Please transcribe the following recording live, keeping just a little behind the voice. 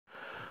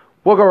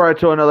We'll go right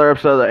to another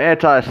episode of the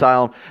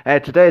Anti-Asylum.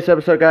 And today's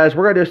episode, guys,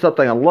 we're going to do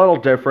something a little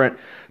different.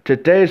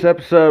 Today's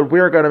episode, we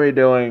are going to be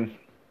doing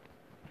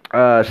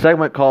a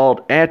segment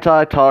called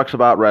Anti-Talks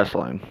About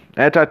Wrestling.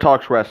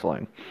 Anti-Talks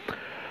Wrestling.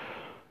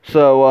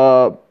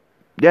 So,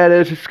 yeah, it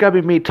is. It's going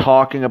to be me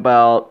talking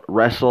about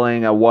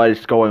wrestling and what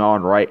is going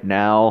on right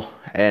now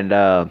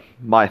and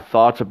my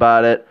thoughts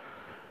about it.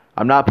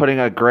 I'm not putting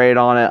a grade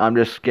on it. I'm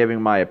just giving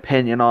my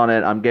opinion on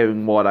it. I'm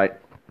giving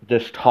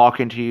just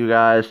talking to you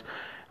guys,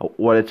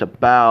 what it's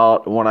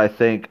about, what I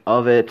think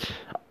of it.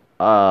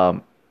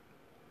 So,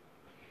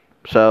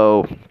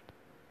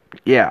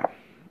 yeah.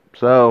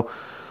 So,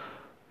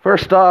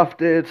 first off,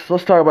 dudes,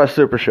 let's talk about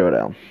Super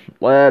Showdown.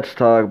 Let's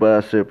talk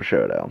about Super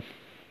Showdown.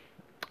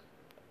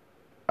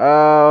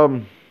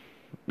 You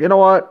know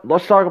what?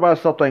 Let's talk about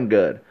something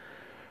good.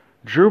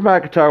 Drew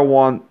McIntyre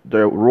won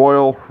the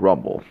Royal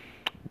Rumble.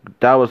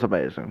 That was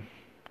amazing.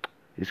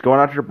 He's going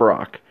after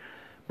Brock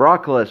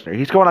Lesnar.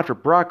 He's going after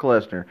Brock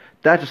Lesnar.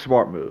 That's a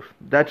smart move.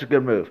 That's a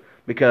good move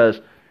because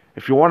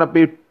if you want to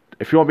be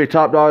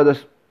top dog of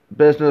this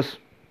business,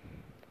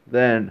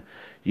 then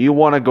you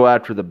want to go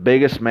after the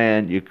biggest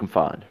man you can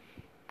find.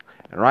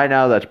 And right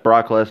now that's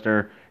Brock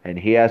Lesnar, and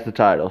he has the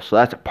title. So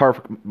that's a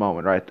perfect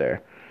moment right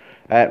there.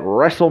 At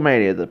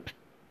WrestleMania,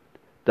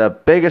 the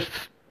biggest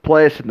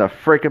place in the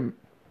freaking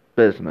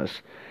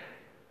business.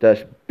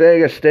 The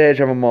biggest stage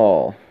of them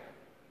all.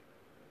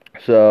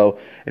 So,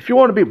 if you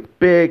want to be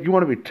big, you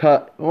want to be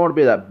tough, you want to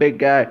be that big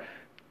guy,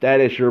 that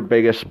is your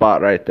biggest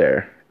spot right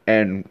there.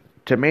 And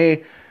to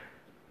me,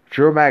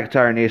 Drew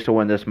McIntyre needs to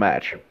win this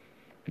match.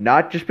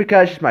 Not just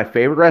because he's my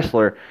favorite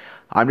wrestler,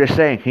 I'm just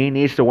saying he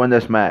needs to win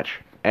this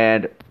match.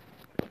 And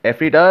if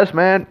he does,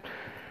 man,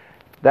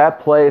 that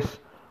place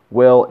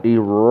will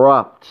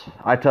erupt.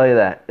 I tell you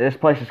that. This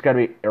place is going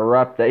to be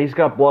erupted. He's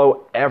going to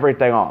blow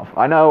everything off.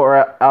 I know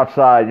we're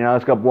outside,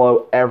 it's going to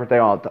blow everything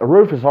off. The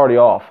roof is already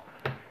off.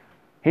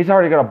 He's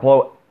already going to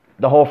blow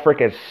the whole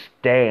freaking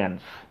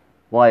stands.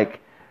 Like,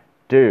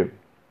 dude,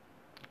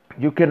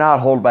 you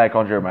cannot hold back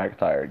on Drew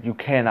McIntyre. You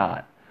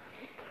cannot.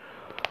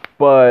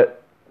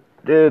 But,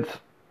 dudes,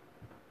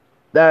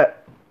 then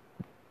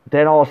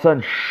all of a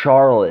sudden,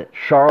 Charlotte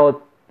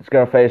is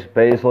going to face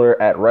Baszler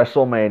at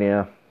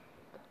WrestleMania.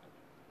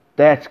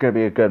 That's going to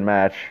be a good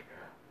match.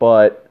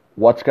 But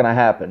what's going to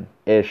happen?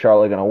 Is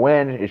Charlotte going to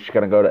win? Is she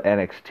going to go to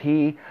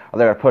NXT? Are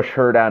they going to push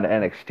her down to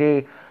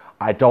NXT?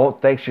 I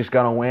don't think she's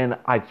going to win.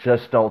 I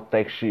just don't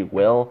think she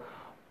will.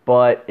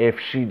 But if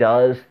she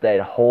does,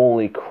 then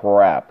holy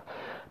crap,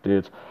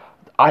 dudes.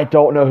 I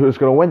don't know who's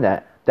going to win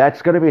that.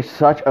 That's going to be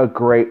such a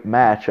great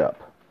matchup.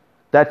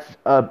 That's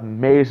an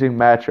amazing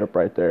matchup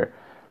right there.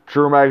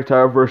 Drew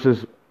McIntyre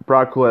versus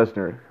Brock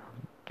Lesnar.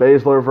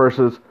 Baszler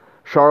versus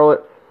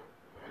Charlotte.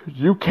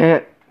 You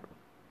can't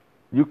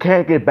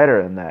get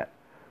better than that.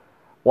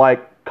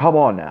 Like, come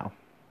on now.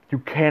 You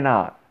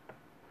cannot.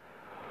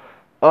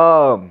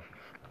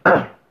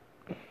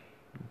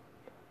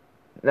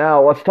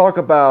 Now, let's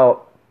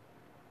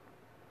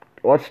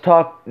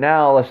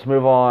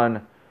move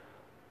on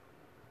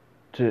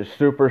to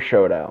Super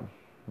Showdown.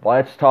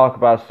 Let's talk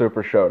about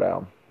Super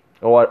Showdown.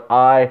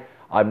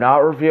 I'm not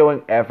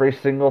reviewing every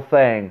single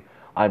thing.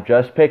 I'm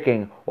just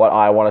picking what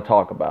I want to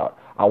talk about.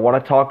 I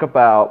want to talk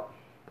about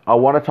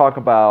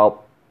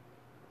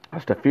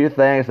just a few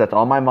things that's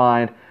on my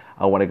mind.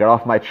 I want to get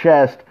off my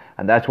chest,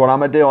 and that's what I'm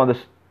going to do on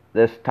this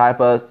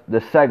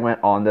segment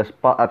on this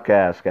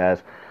podcast,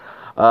 guys.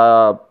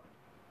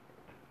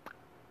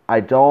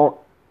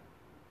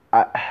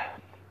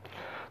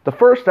 The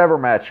first ever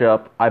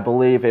matchup, I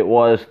believe it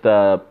was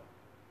the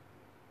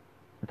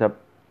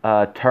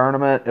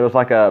tournament. It was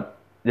it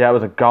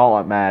was a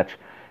gauntlet match.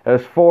 It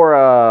was for,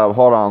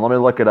 hold on, let me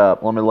look it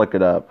up. What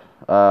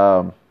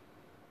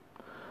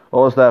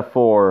was that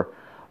for?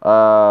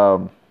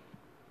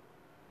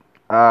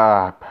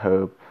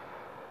 Poop.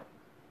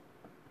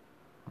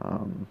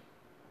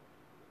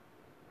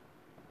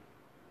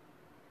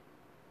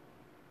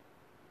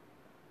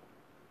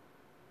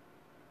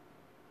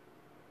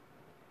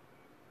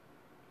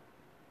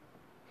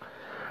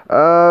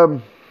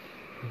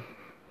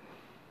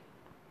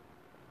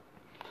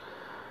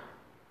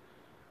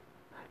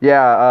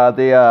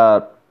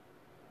 The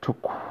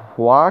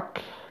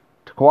Tuquoc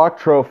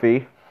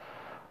Trophy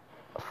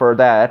for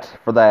that,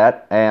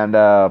 and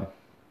it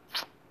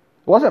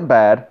wasn't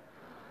bad.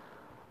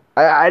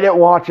 I didn't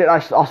watch it. I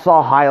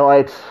saw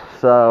highlights,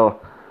 so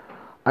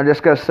I'm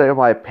just gonna say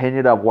my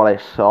opinion of what I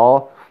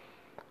saw.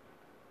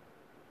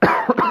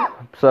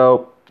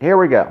 So here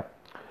we go.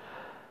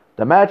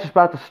 The match is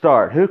about to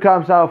start. Who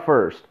comes out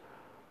first?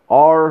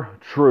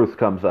 R-Truth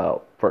comes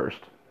out first.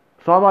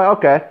 So I'm like,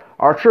 okay,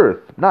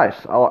 R-Truth. Nice.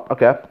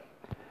 Okay.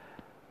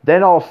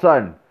 Then all of a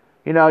sudden,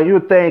 you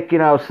would think,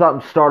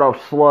 something start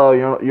off slow.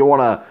 You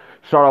want to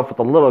start off with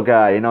the little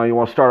guy. You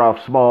want to start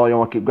off small. You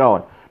want to keep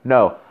going.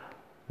 No.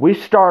 We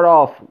start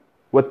off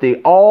with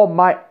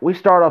we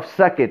start off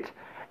second.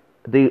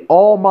 The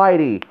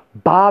almighty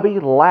Bobby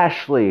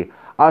Lashley.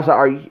 I was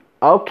like,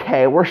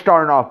 okay, we're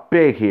starting off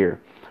big here.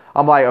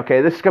 I'm like,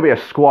 okay, this is going to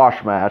be a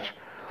squash match.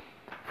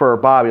 for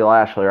Bobby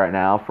Lashley right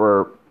now.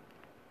 For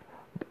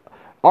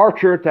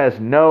R-Truth has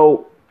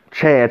no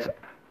chance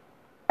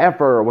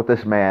ever with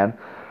this man.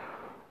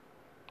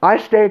 I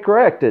stay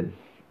corrected.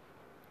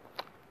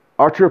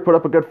 R-Truth put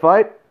up a good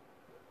fight.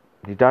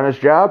 He's done his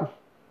job.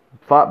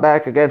 Fought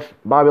back against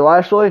Bobby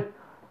Lashley.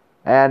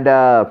 And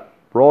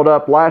rolled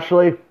up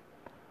Lashley.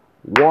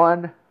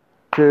 1,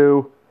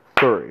 2,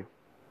 3.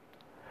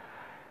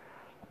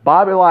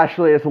 Bobby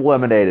Lashley is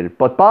eliminated.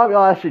 But Bobby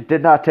Lashley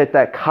did not take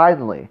that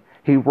kindly.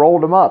 He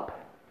rolled him up.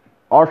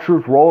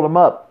 R-Truth rolled him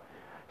up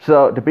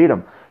to beat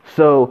him.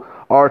 So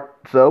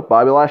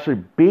Bobby Lashley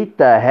beat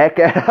the heck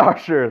out of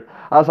R-Truth.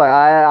 I was like,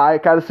 I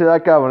kind of see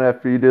that coming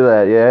after you do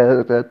that.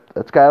 Yeah,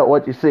 that's kind of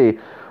what you see.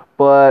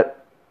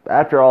 But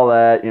after all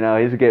that,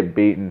 he's getting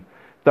beaten.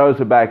 Throws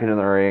him back into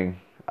the ring.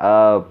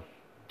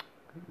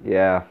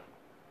 Yeah.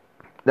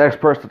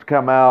 Next person to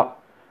come out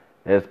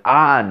is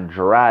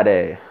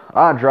Andrade.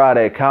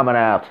 Andrade coming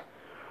out.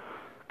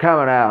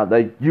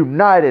 The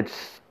United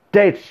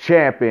States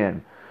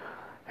champion.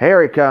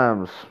 Here he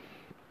comes.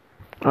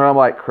 And I'm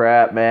like,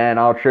 crap, man.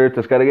 R-Truth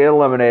is going to get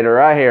eliminated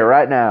right here,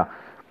 right now.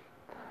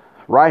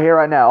 Right here,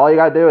 right now. All you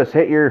got to do is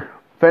hit your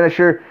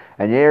finisher,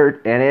 and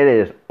it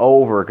is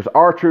over. Because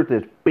R-Truth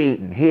is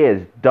beaten. He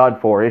is done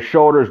for. His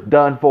shoulder's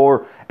done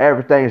for.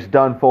 Everything's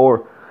done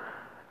for.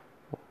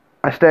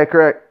 I stay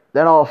correct.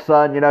 Then all of a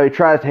sudden, he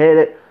tries to hit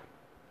it.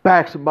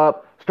 Backs him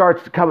up.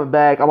 Starts coming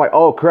back. I'm like,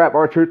 oh, crap.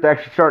 R-Truth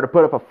actually starting to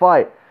put up a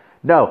fight.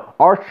 No.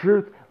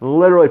 R-Truth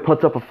literally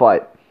puts up a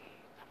fight.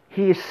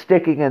 He's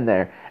sticking in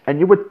there. And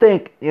you would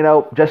think,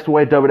 just the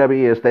way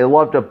WWE is, they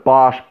love to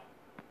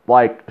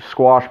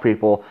squash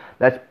people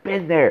that's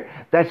been there,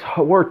 that's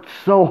worked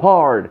so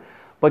hard,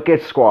 but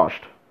gets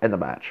squashed in the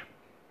match.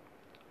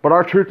 But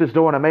R-Truth is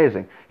doing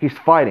amazing. He's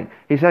fighting.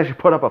 He's actually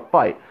put up a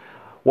fight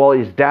while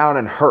he's down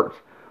and hurt.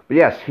 But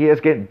yes, he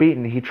is getting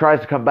beaten. He tries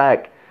to come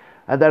back.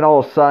 And then all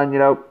of a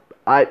sudden,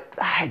 I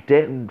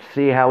didn't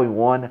see how he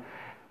won.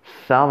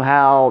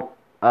 Somehow,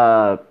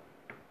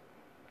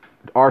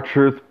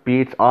 R-Truth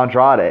beats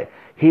Andrade.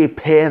 He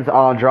pins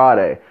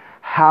Andrade.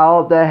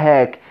 How the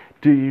heck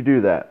do you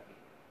do that?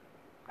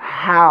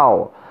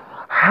 How?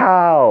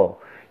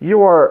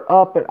 You are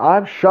up and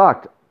I'm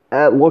shocked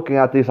at looking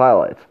at these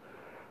highlights.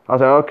 I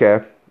was like,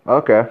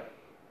 okay.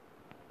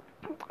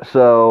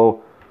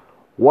 So,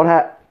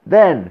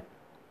 then,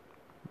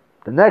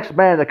 the next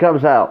man that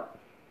comes out,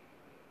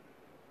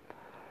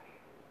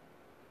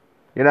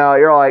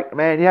 you're like,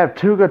 man, you have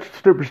two good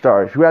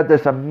superstars. You have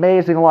this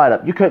amazing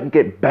lineup. You couldn't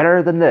get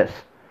better than this.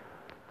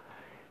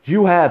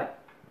 You have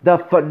the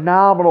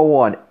phenomenal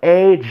one,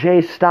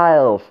 AJ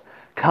Styles,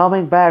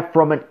 coming back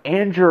from an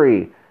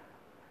injury.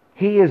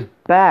 He is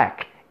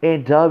back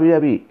in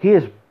WWE. He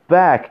is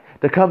back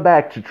to come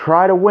back to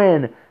try to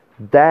win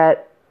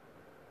that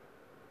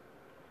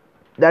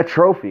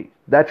trophy.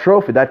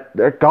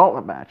 That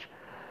gauntlet match.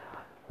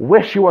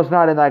 Wish he was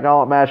not in that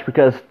gauntlet match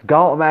because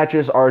gauntlet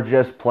matches are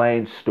just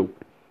plain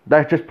stupid.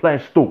 That's just plain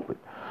stupid.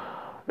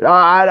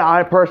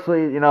 I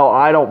personally,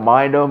 I don't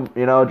mind them,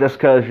 just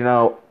because,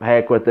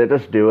 heck with it,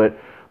 just do it.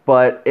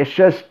 But it's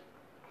just,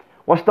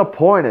 what's the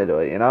point of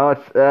it,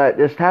 It's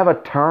just have a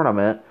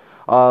tournament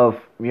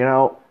of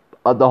the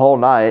whole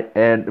night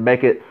and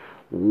make it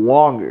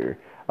longer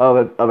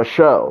of a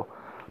show.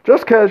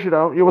 Just because,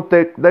 you would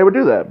think they would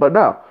do that, but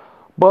no.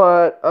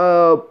 But,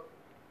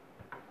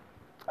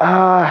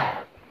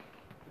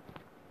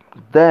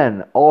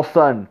 then, all of a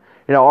sudden,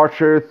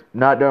 R-Truth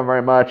not doing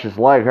very much. His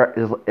leg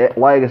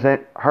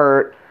isn't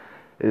hurt.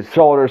 His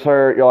shoulder's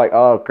hurt. You're like,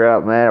 oh,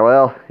 crap, man.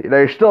 Well,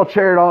 you're still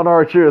cheering on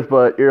R-Truth,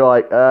 but you're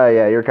like,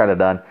 yeah, you're kind of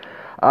done.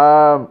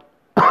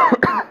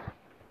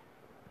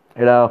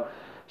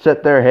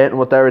 Sit there hitting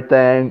with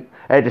everything.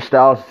 AJ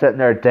Styles is sitting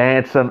there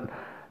dancing,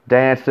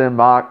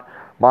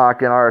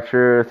 mocking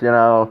R-Truth,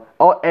 Oh,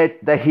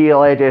 the heel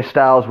AJ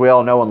Styles we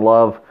all know and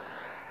love.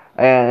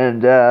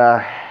 And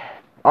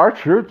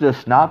R-Truth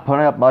just not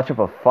putting up much of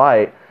a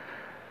fight.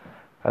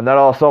 And then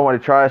also when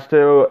he tries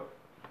to,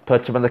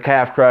 puts him in the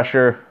calf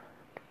crusher.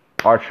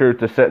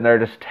 R-Truth is sitting there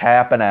just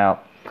tapping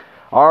out.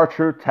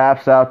 R-Truth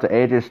taps out to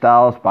AJ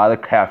Styles by the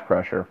calf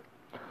crusher.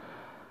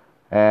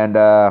 And,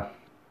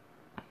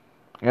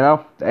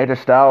 AJ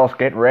Styles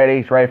getting ready.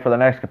 He's ready for the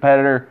next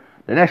competitor.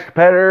 The next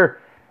competitor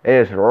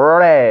is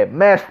Rey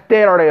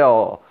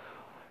Mysterio.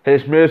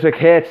 His music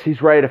hits.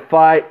 He's ready to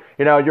fight.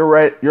 You're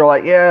ready. You're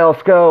like, yeah,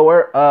 let's go.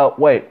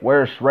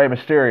 Where's Rey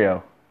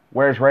Mysterio?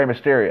 Where's Rey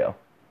Mysterio?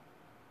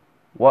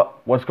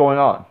 What's going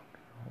on?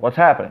 What's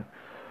happening?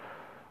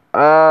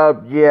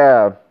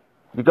 Yeah.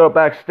 You go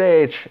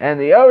backstage, and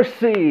the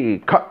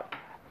OC,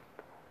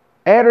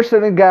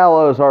 Anderson and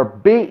Gallows are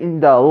beating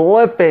the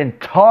living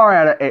tar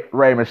out of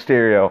Rey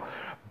Mysterio.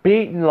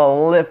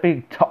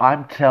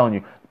 I'm telling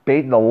you,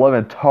 beating the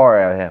living tar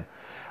out of him.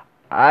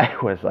 I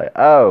was like,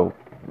 oh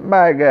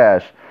my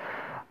gosh.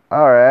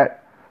 Alright.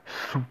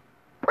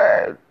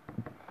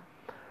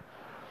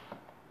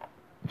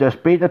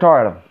 Just beat the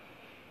tar out of him.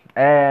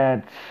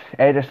 And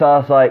AJ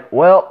Styles like,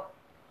 well,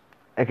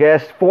 I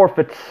guess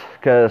forfeits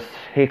because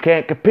he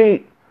can't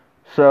compete.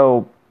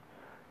 So,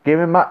 Give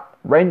me my,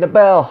 ring the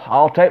bell.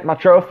 I'll take my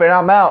trophy and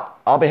I'm out.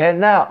 I'll be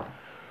heading out.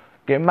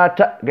 Give me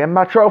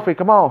my trophy.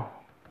 Come on.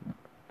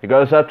 He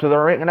goes up to the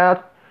ring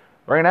announcer.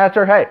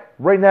 Hey,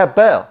 ring that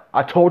bell.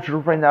 I told you to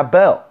ring that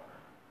bell.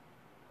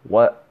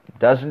 What?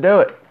 Doesn't do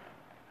it.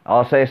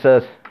 All he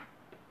says,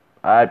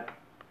 and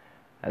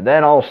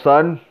then all of a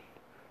sudden,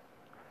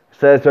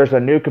 says there's a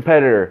new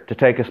competitor to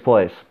take his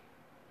place.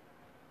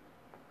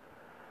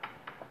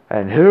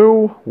 And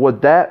who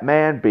would that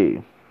man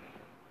be?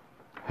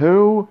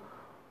 Who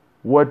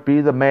would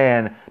be the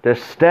man to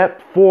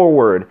step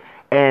forward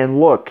and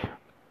look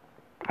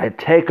and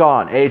take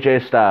on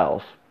AJ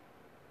Styles?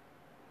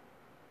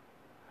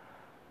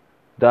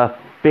 The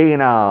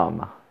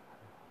Phenom.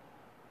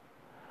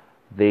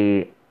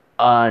 The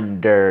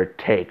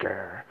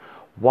Undertaker.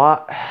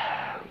 What?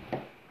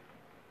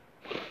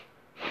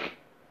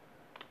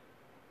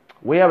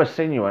 We haven't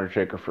seen you,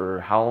 Undertaker,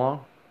 for how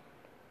long?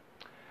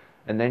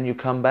 And then you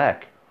come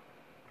back.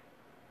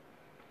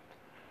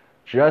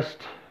 Just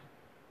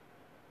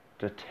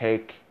to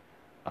take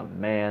a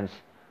man's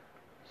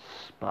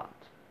spot.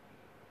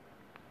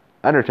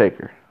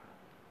 Undertaker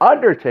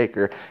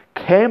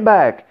came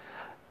back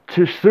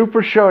to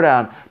Super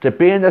Showdown to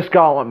be in this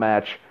gauntlet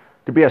match,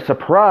 to be a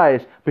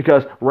surprise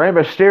because Rey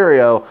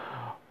Mysterio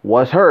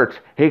was hurt.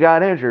 He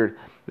got injured,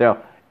 and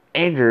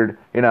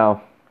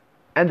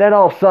then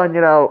all of a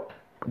sudden,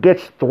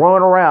 gets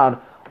thrown around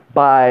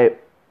by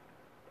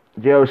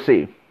the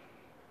OC.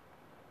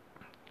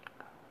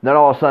 Then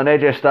all of a sudden,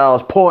 AJ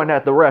Styles pointing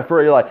at the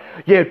referee like,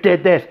 you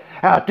did this.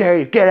 How dare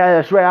you? Get out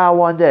of this ring. I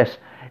won this.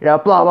 Blah,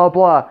 blah,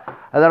 blah.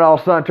 And then all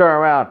of a sudden, turn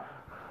around.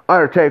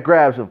 Undertaker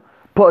grabs him,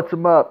 puts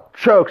him up,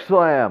 choke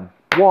slam.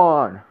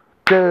 1,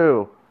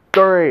 2,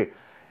 3.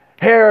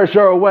 Here's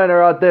your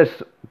winner of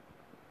this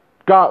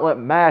gauntlet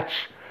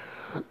match,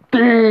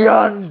 The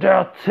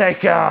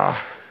Undertaker.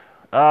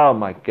 Oh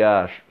my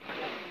gosh.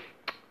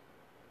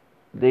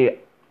 The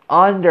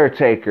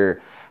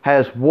Undertaker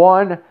has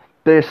won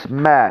this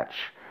match.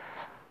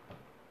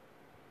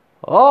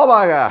 Oh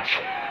my gosh.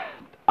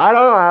 I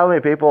don't know how many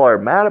people are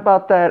mad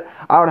about that.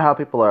 I don't know how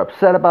people are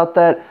upset about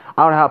that.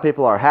 I don't know how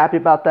people are happy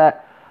about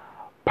that.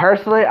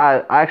 Personally,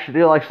 I actually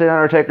do like seeing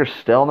Undertaker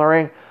still in the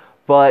ring.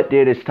 But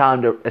dude, it's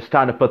time to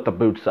put the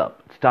boots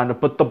up. It's time to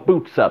put the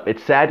boots up.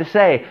 It's sad to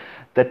say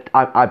that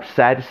I'm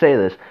sad to say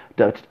this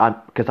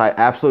because I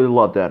absolutely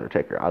love the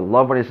Undertaker. I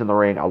love when he's in the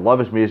ring. I love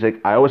his music.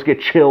 I always get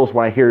chills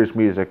when I hear his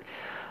music.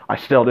 I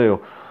still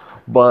do.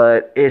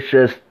 But it's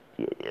just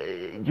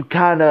you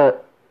kind of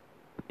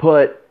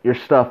put your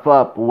stuff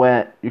up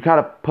when you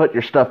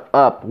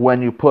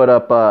put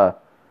up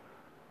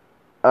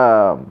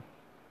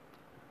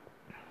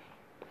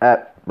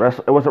was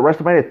it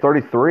WrestleMania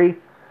 33? I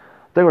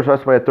think it was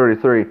WrestleMania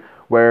 33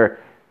 where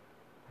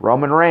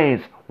Roman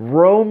Reigns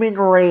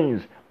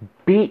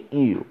beat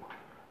you,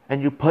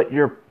 and you put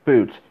your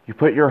boots, you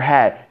put your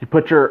hat, you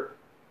put your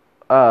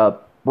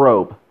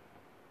robe,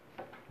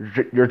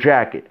 your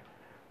jacket,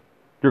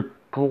 your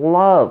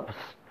gloves,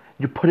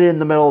 you put it in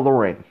the middle of the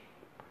ring.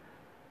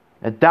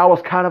 And that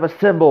was kind of a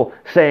symbol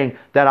saying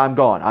that I'm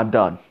gone, I'm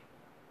done.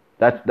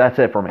 That's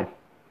it for me.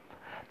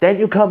 Then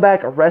you come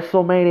back at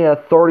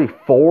WrestleMania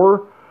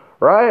 34,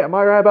 right? Am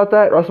I right about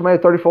that?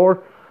 WrestleMania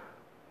 34?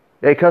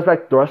 Yeah, he comes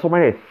back to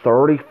WrestleMania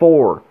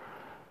 34.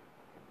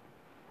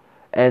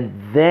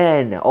 And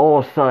then, all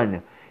of a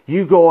sudden,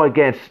 you go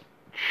against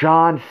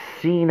John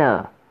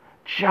Cena.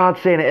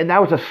 And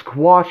that was a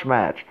squash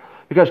match.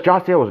 Because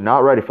John Cena was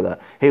not ready for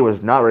that. He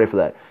was not ready for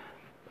that.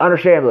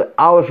 Understandably,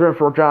 I was rooting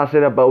for John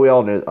Cena, but we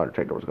all knew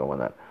Undertaker was going to win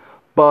that.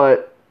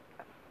 But,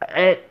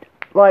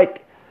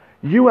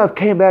 you have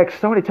came back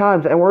so many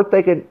times, and we're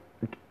thinking,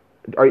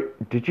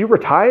 did you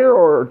retire,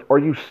 or are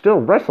you still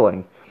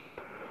wrestling?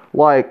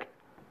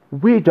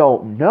 We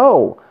don't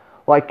know.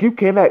 You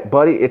came back,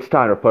 buddy, it's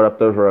time to put up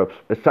those ropes.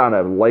 It's time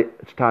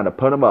to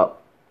put them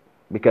up.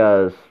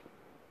 Because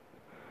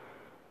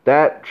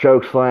that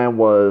choke slam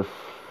was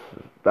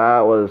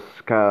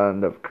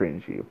kind of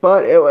cringy.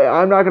 But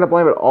I'm not going to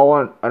blame it all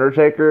on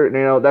Undertaker.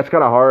 That's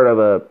kind of hard of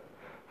a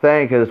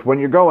thing, because when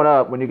you go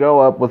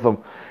up with him,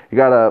 you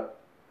got to,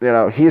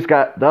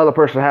 the other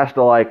person has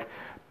to,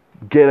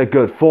 get a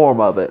good form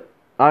of it.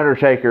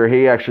 Undertaker,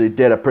 he actually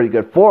did a pretty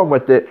good form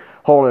with it,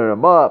 holding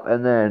him up,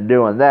 and then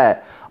doing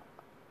that.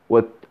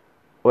 With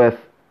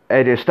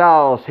AJ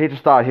Styles, he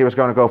just thought he was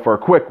going to go for a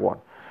quick one.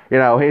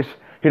 He's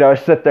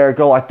sit there and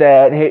go like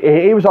that, and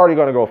he was already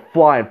going to go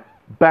flying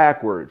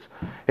backwards.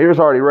 He was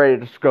already ready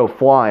to just go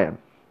flying.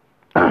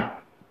 As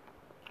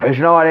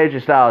you know what,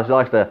 AJ Styles, he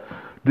likes to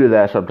do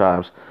that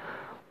sometimes.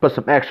 Put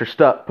some extra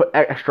stuff, put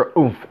extra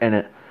oomph in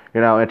it,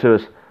 into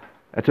his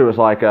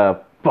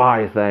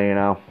body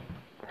thing,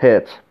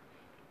 hits.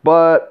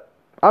 But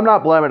I'm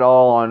not blaming it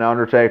all on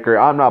Undertaker.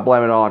 I'm not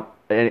blaming all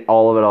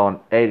of it on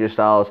AJ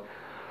Styles.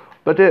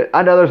 But dude,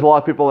 I know there's a lot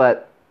of people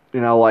that,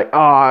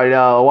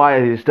 why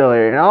is he still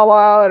here? Well,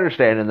 I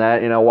understand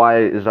that,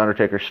 why is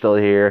Undertaker still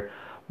here?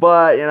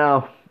 But,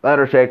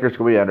 Undertaker's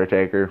going to be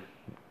Undertaker.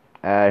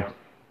 I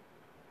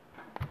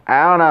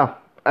don't know.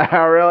 I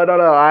really don't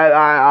know.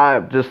 I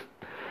just,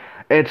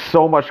 It's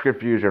so much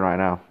confusion right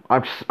now.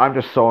 I'm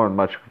just so in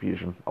much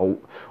confusion. Oh,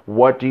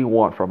 what do you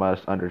want from us,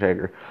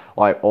 Undertaker?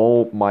 Like,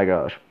 oh my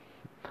gosh.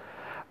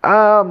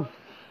 Um,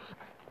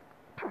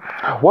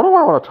 what do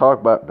I want to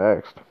talk about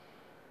next?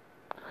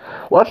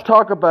 Let's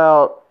talk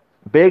about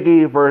Big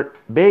E,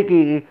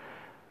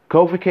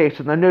 Kofi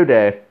Kingston, The New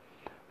Day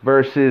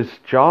versus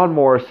John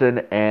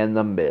Morrison and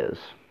The Miz.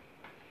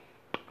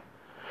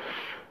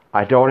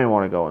 I don't even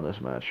want to go in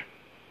this match.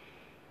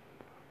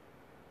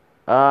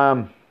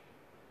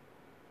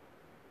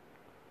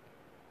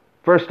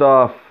 First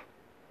off,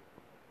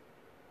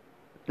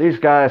 these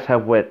guys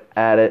have went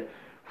at it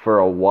for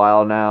a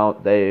while now.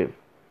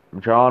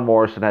 John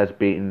Morrison has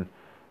beaten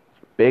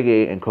Big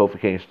E and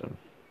Kofi Kingston,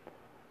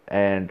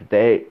 and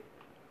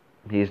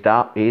he's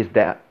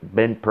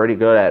been pretty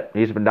good at.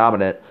 He's been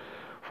dominant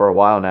for a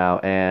while now,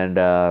 and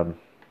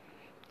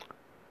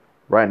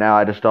right now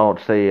I just don't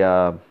see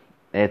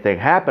anything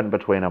happen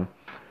between them.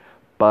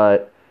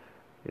 But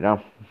it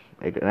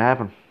can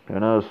happen. Who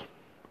knows?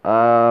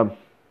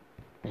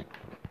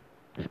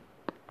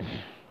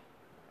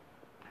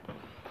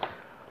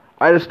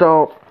 I just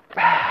don't.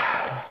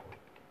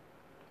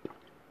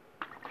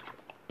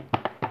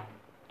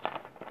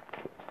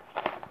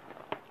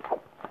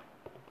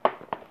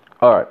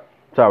 Alright,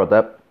 sorry about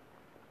that.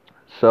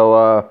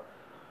 So,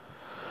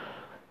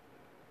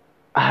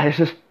 it's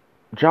just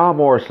John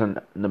Morrison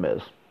and The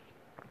Miz.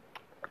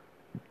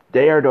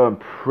 They are doing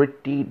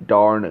pretty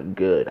darn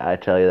good, I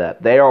tell you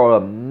that. They are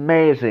an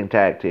amazing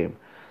tag team.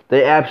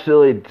 They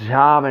absolutely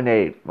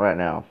dominate right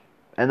now.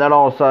 And then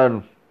all of a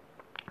sudden,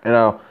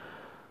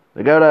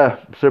 they go to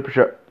Super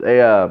Show. They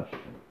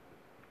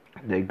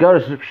go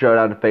to Super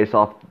Showdown to face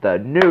off the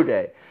New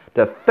Day,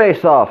 to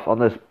face off on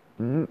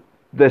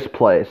this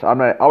place. I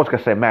was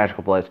gonna say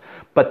magical place,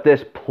 but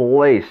this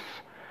place.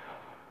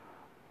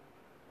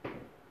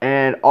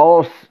 And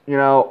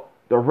they're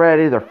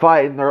ready. They're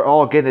fighting. They're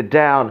all getting it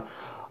down.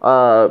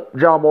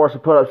 John Morrison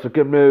put up some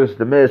good moves.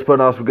 The Miz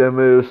putting on some good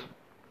moves.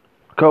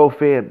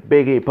 Kofi and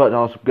Big E putting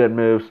on some good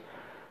moves.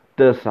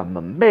 Does some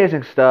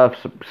amazing stuff.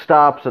 Some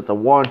stops at the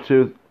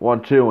 1-2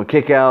 and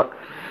kick out.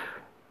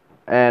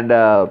 And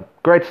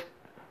great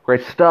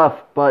stuff.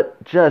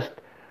 But just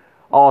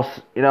at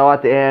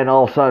the end,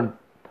 all of a sudden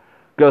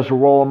goes to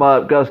roll him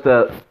up.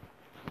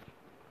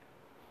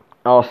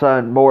 All of a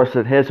sudden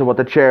Morrison hits him with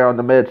the chair on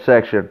the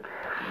midsection.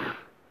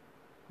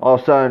 All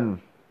of a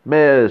sudden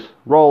Miz,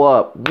 roll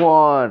up.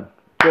 1,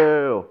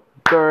 2,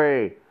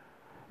 3.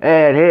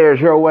 And here's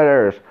your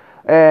winners.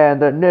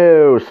 And the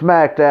new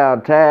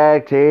SmackDown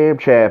Tag Team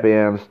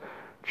Champions,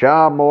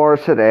 John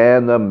Morrison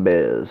and The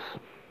Miz.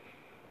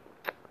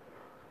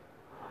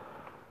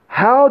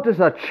 How does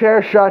a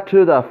chair shot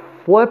to the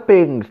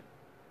flipping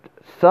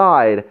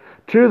side,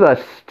 to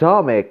the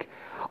stomach,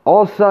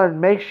 all of a sudden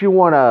makes you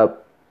want to,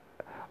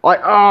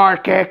 I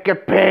can't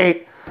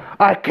compete.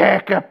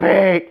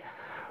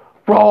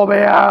 Roll me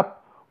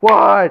up.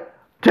 1,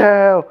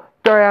 2,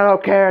 3. I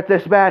don't care if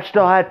this match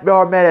still had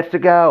more minutes to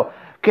go.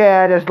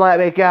 Just let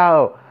me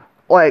go.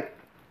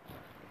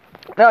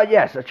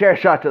 Yes, a chair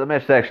shot to the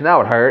midsection, that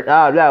would hurt.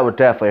 That would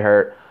definitely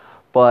hurt.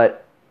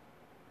 But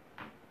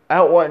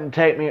that wouldn't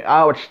take me.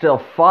 I would still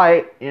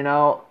fight.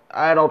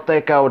 I don't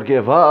think I would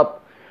give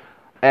up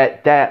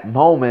at that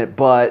moment.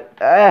 But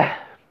it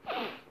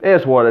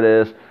is what it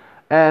is.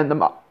 And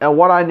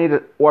what I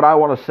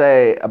want to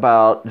say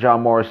about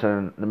John Morrison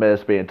and The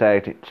Miz being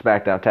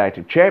SmackDown Tag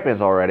Team Champions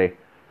already.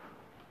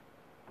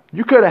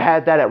 You could have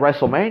had that at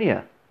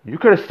WrestleMania. You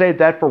could have saved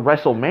that for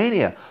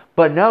WrestleMania.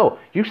 But no,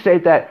 you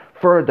saved that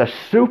for the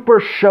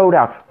Super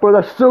Showdown.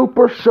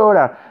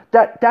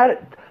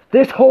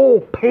 This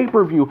whole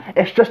pay-per-view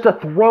is just a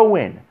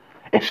throw-in.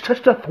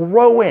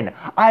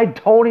 I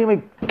don't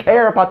even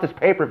care about this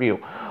pay-per-view.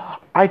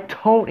 I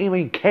don't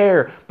even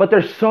care. But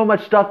there's so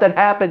much stuff that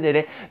happened in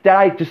it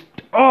that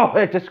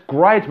it just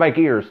grinds my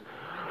gears.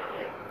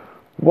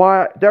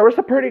 Why? There was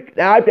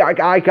I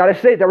gotta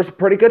say, there was some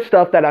pretty good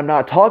stuff that I'm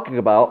not talking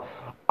about.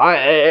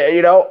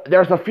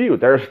 There's a few.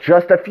 There's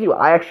just a few.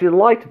 I actually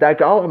liked that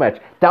gauntlet match.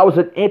 That was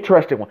an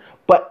interesting one.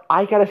 But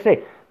I gotta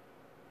say,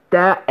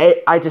 that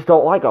I just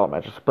don't like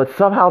gauntlet matches. But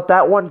somehow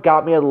that one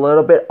got me a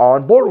little bit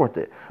on board with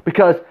it.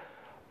 Because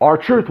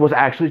R-Truth was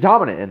actually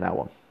dominant in that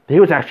one. He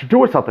was actually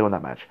doing something with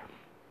that match.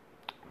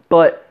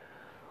 But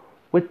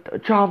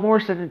with John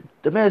Morrison and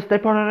The Miz, they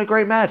put on a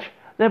great match.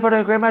 With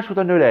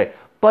the New Day.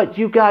 But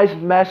you guys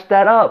messed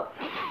that up.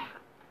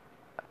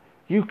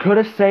 You could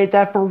have saved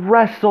that for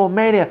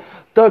WrestleMania.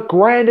 The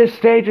grandest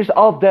stages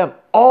of them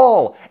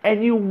all.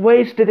 And you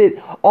wasted it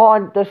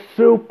on the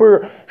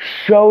Super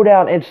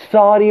Showdown in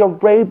Saudi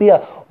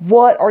Arabia.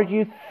 What are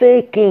you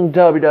thinking,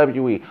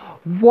 WWE?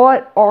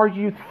 What are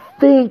you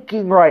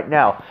thinking right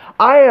now?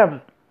 I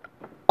am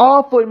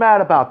awfully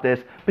mad about this.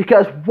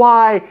 Because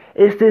why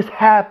is this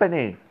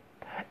happening?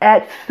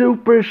 At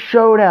Super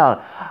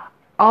Showdown.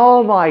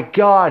 Oh my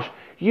gosh.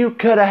 You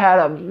could have had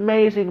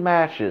amazing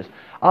matches.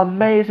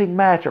 Amazing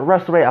match at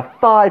WrestleMania. A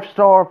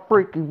 5-star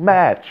freaking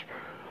match.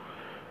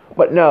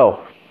 But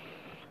no.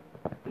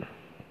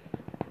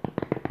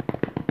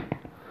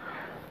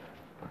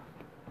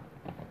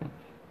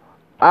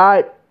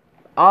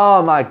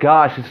 Oh my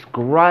gosh, this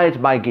grinds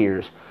my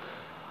gears.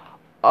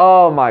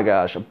 Oh my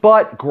gosh.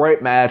 But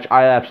great match.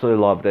 I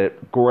absolutely loved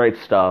it. Great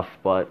stuff.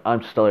 But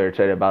I'm still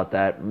irritated about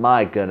that.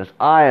 My goodness.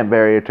 I am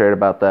very irritated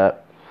about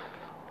that.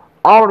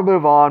 I want to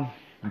move on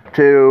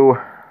to...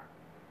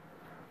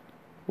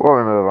 Where are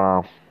we moving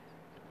on?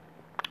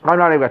 I'm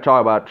not even going to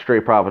talk about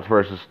Street Profits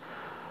versus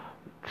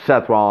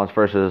Seth Rollins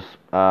versus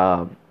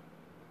Buddy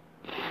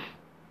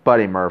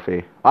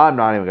Murphy. I'm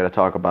not even going to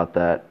talk about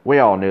that. We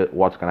all knew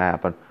what's going to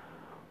happen.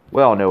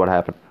 We all knew what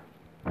happened.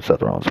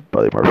 Seth Rollins,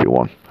 Buddy Murphy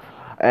won.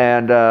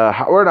 And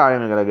we're not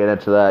even going to get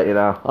into that, you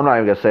know. I'm not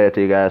even going to say it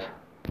to you guys.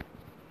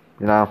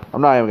 You know, I'm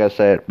not even going to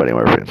say it. Buddy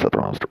Murphy and Seth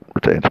Rollins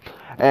retained.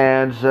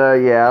 And,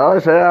 yeah, like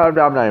I said, I'm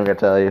not even going to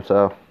tell you,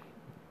 so.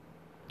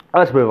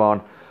 Let's move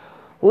on.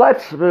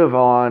 Let's move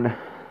on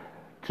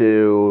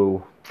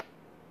to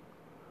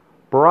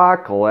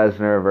Brock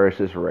Lesnar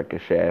versus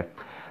Ricochet.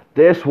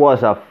 This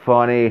was a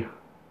funny,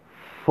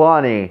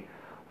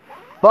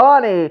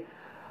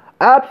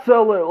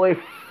 absolutely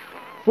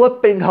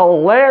flipping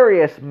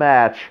hilarious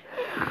match.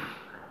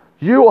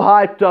 You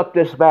hyped up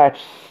this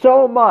match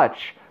so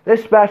much.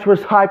 This match was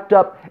hyped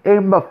up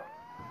in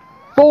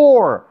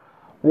before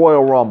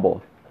Royal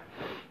Rumble.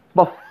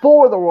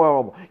 Before the Royal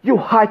Rumble. You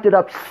hyped it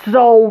up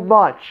so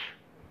much.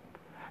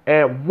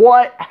 And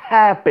what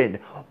happened?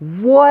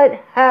 What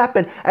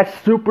happened at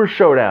Super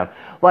Showdown?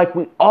 Like,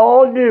 we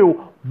all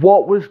knew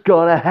what was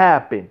gonna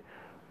happen.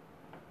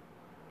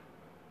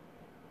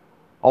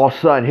 All of a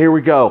sudden, here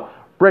we go.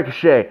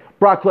 Ricochet,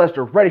 Brock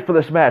Lesnar, ready for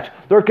this match.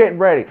 They're getting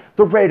ready.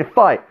 They're ready to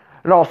fight.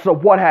 And also,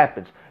 what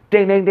happens?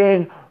 Ding, ding,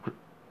 ding.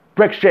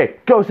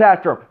 Ricochet goes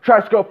after him.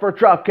 Tries to go for a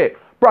drop kick.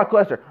 Brock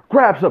Lesnar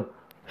grabs him.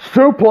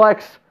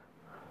 Suplex.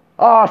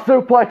 Oh,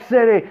 Suplex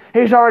City.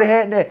 He's already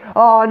hitting it.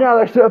 Oh,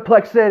 another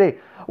Suplex City.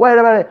 Wait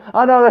a minute.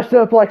 Another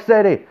Suplex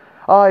City.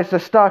 Oh, he's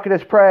just stalking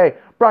his prey.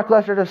 Brock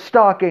Lesnar just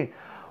stalking.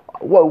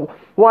 Whoa,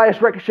 why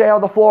is Ricochet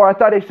on the floor? I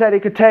thought he said he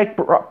could take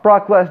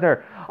Brock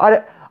Lesnar.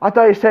 I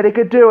thought he said he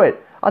could do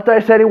it. I thought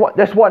he said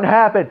this wouldn't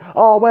happen.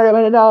 Oh, wait a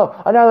minute. No,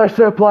 another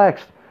suplex.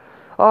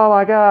 Oh,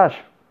 my gosh.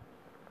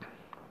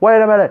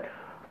 Wait a minute.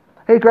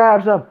 He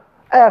grabs him.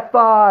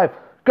 F5.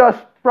 Goes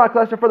Brock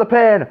Lesnar for the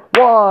pin.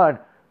 1,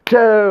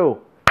 2,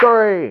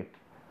 3.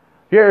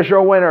 Here's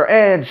your winner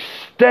and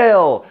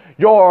still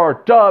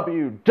your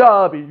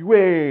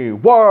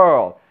WWE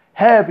World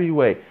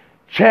Heavyweight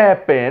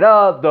Champion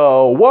of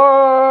the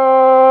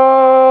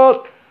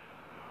World,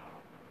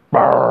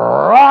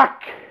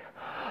 Brock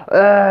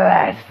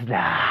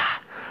Lesnar.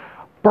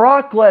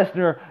 Brock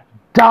Lesnar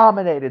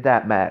dominated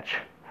that match.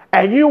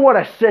 And you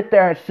want to sit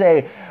there and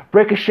say,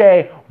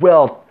 Ricochet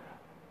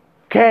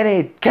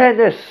can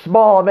this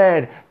small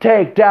man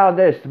take down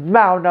this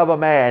mountain of a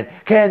man?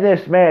 Can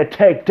this man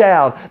take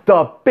down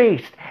the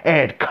beast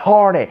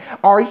incarnate?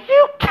 Are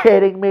you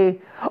kidding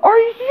me? Are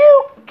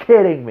you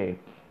kidding me?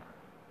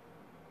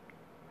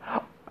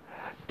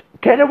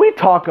 Can we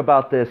talk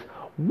about this?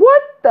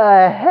 What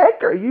the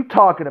heck are you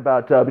talking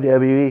about,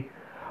 WWE?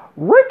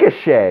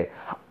 Ricochet.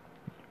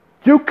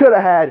 You could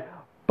have had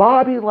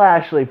Bobby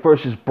Lashley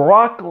versus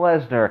Brock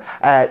Lesnar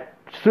at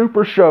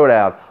Super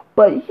Showdown.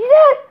 But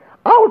yet,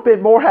 I would have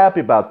been more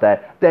happy about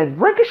that than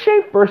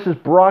Ricochet versus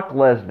Brock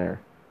Lesnar.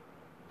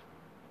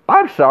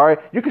 I'm sorry.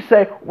 You could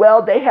say,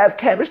 well, they have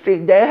chemistry.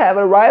 They have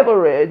a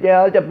rivalry.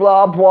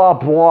 Blah, blah,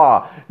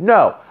 blah.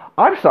 No.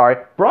 I'm sorry.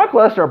 Brock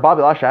Lesnar and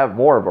Bobby Lashley have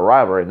more of a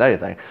rivalry than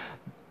anything.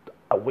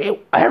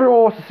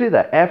 Everyone wants to see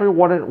that.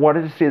 Everyone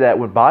wanted to see that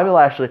when Bobby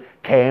Lashley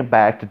came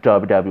back to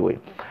WWE.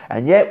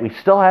 And yet, we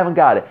still haven't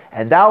got it.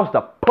 And that was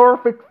the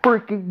perfect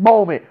freaking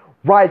moment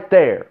right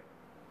there.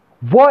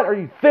 What are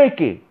you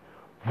thinking?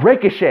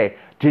 Ricochet.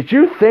 Did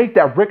you think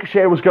that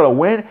Ricochet was going to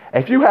win?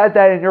 If you had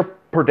that in your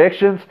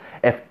predictions,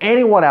 if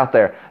anyone out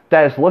there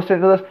that is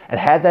listening to this and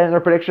had that in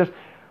their predictions,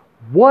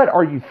 what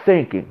are you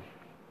thinking?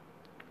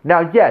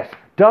 Now, yes,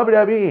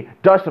 WWE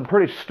does some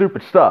pretty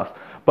stupid stuff,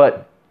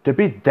 but to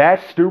be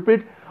that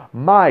stupid,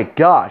 my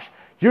gosh,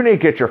 you need to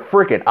get your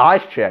freaking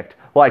eyes checked.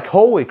 Like,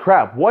 holy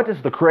crap, what does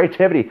the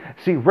creativity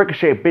see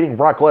Ricochet beating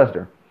Brock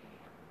Lesnar?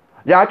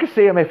 Yeah, I could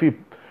see him if he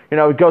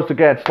goes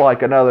against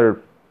like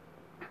another,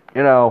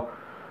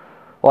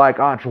 like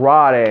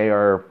Andrade,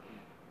 or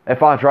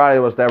if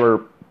Andrade was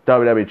never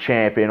WWE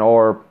champion,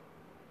 or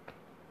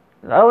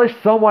at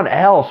least someone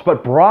else.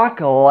 But Brock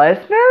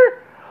Lesnar?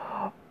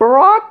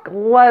 Brock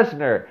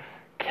Lesnar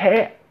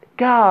can't.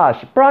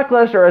 Gosh, Brock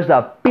Lesnar is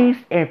a beast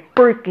in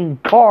freaking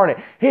incarnate.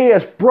 He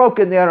has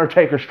broken the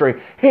Undertaker streak.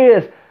 He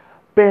has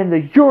been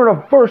the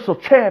Universal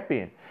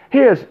Champion. He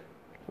has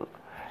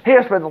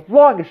been the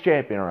longest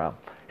champion around.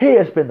 He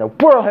has been the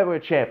World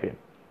Heavyweight Champion.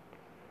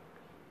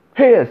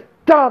 He has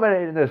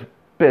dominated this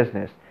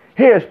business.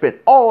 He has been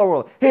all over the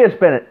world. He has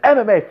been an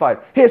MMA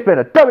fighter. He has been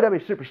a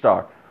WWE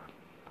superstar.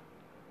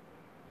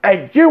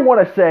 And you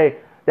want to say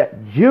that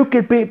you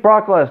could beat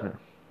Brock Lesnar?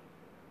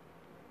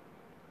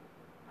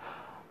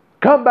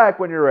 Come back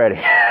when you're ready.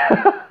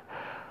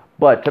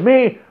 But to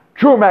me,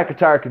 Drew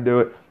McIntyre can do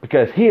it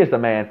because he is the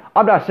man.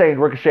 I'm not saying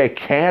Ricochet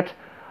can't.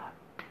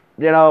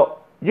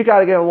 You got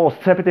to get a little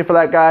sympathy for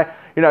that guy.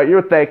 You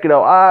would think,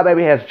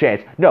 maybe he has a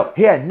chance. No,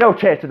 he had no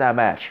chance in that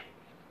match.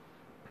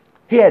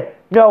 He had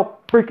no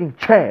freaking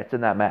chance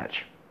in that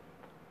match.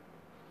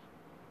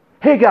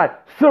 He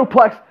got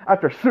suplex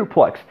after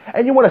suplex.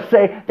 And you want to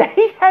say that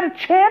he had a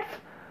chance?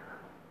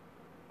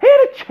 He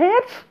had a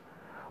chance?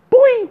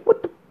 Boy,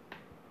 what the...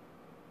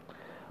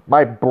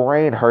 My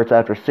brain hurts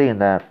after seeing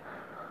that.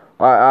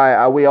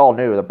 We all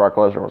knew that Brock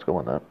Lesnar was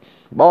going that.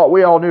 Well,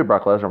 we all knew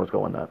Brock Lesnar was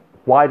going that.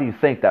 Why do you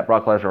think that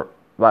Brock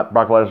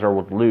Lesnar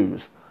would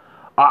lose?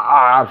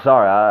 I'm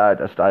sorry. I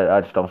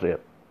just don't see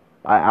it.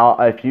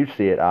 If you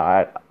see it,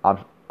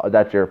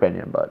 that's your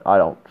opinion, but I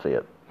don't see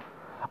it.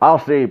 I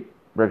don't see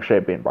Ricochet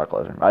being Brock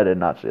Lesnar. I did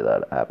not see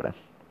that happening.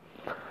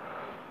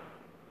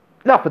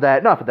 Enough of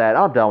that.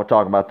 I'm done with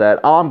talking about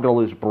that. I'm going to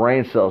lose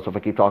brain cells if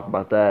I keep talking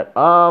about that.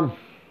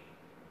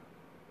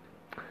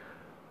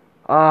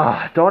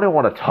 I don't even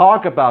want to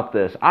talk about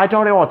this. I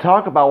don't even want to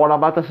talk about what I'm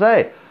about to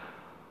say.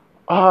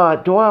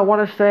 Do I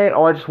want to say it,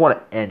 or I just want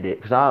to end it?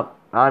 Because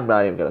I'm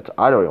not even going to...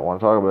 I don't even want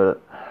to talk about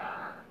it.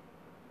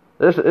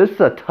 This is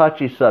a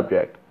touchy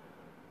subject.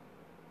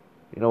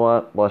 You know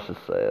what? Let's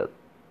just say it.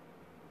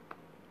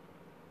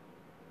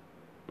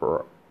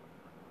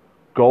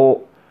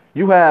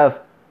 You have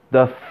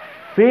the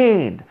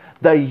Fiend,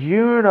 the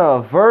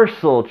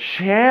Universal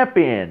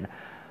Champion,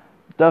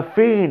 the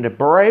Fiend,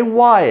 Bray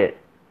Wyatt,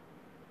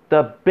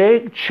 the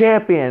big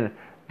champion,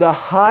 the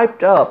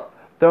hyped up,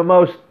 the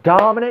most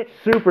dominant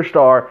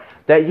superstar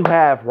that you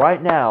have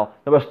right now,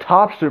 the most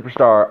top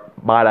superstar,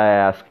 might I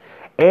ask,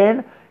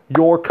 in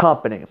your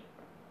company.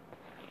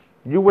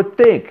 You would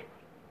think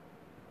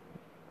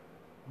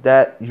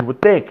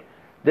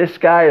this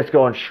guy is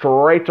going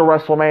straight to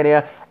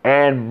WrestleMania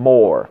and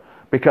more,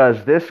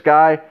 because this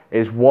guy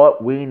is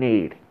what we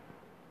need.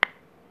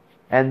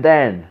 And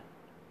then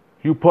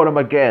you put him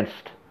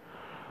against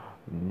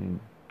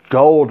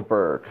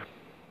Goldberg.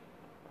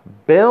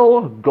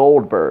 Bill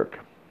Goldberg.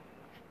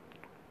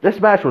 This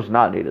match was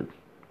not needed.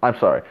 I'm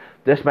sorry.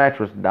 This match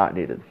was not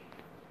needed.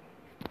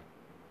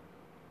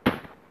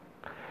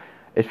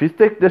 If you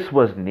think this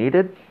was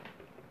needed,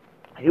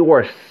 you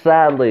are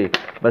sadly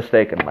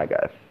mistaken, my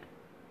guy.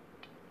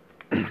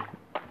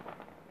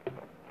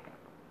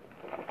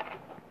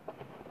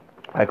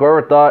 Like,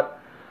 whoever thought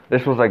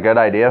this was a good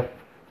idea,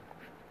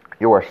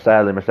 you are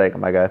sadly mistaken,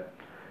 my guy.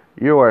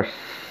 You are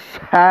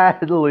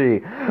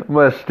sadly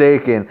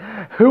mistaken.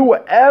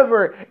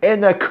 Whoever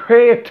in the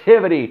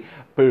creativity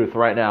booth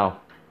right now,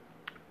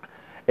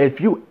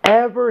 if you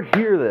ever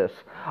hear this,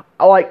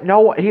 like, no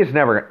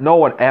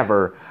one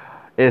ever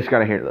is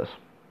going to hear this.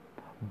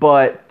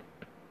 But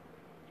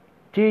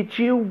did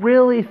you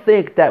really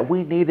think that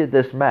we needed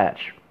this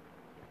match?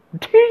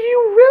 Do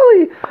you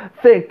really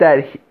think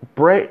that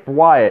Bray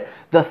Wyatt,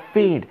 the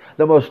Fiend,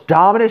 the most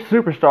dominant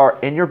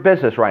superstar in your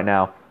business right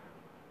now,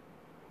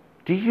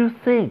 do you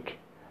think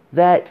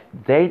that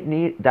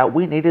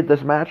we needed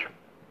this match?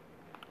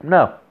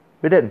 No,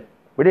 we didn't.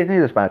 We didn't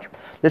need this match.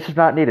 This is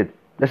not needed.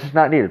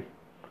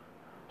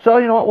 So,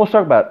 you know what? Let's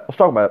talk about it. Let's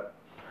talk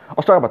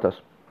about this.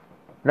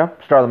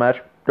 Start of the match.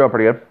 Doing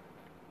pretty good.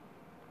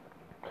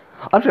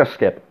 I'm just going to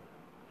skip it.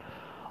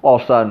 All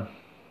of a sudden,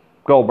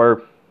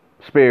 Goldberg,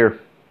 spear.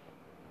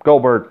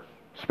 Goldberg,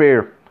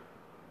 spear.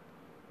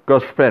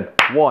 Goes for pin.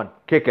 1,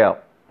 kick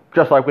out.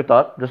 Just like we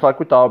thought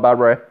about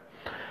Ray. In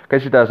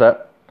case he does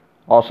that.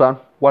 All of a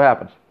sudden, what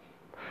happens?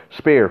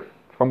 Spear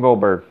from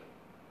Goldberg.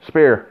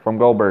 Spear from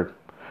Goldberg.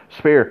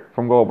 Spear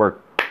from Goldberg.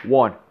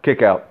 1,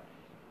 kick out.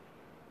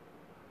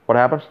 What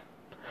happens?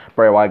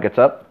 Bray Wyatt gets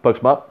up, picks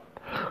him up.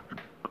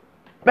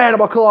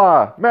 Mandible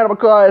Claw! Mandible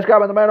Claw! It's got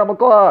him in the Mandible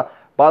Claw!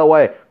 By the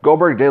way,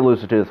 Goldberg did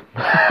lose a tooth.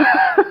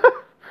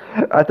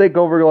 I think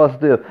Goldberg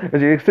lost a tooth.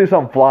 Because you can see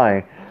something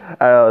flying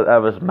out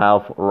of his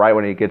mouth right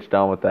when he gets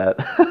done with that.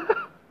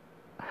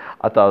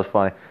 I thought it was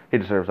funny. He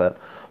deserves that.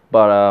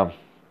 But,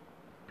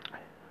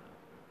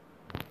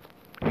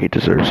 he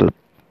deserves it.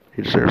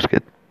 He deserves to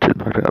get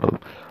knocked out of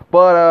it.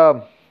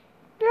 But,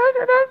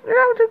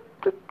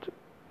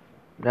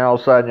 now all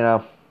of a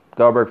sudden,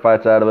 Goldberg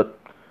fights out of it.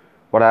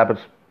 What happens?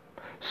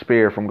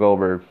 Spear from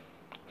Goldberg.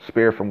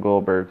 Spear from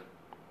Goldberg.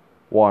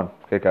 1,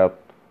 kick out.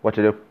 What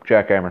you do?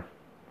 Jackhammer.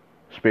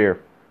 Spear.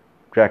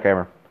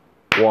 Jackhammer.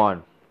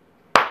 1,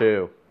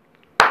 2,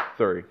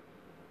 3.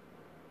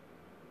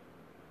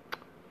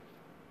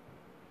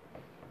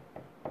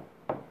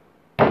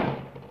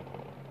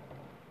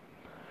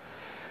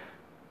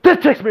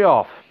 This ticks me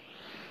off.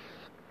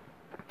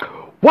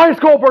 Why does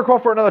Goldberg go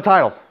for another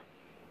title?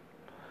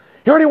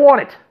 He already won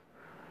it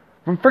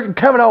from freaking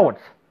Kevin Owens.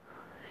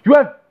 You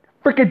have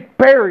freaking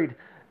buried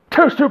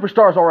 2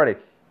 superstars already.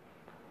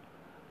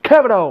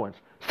 Kevin Owens,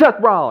 Seth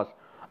Rollins,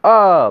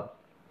 who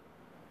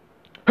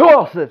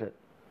else is it?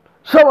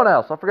 Someone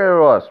else, I forget who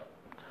it was.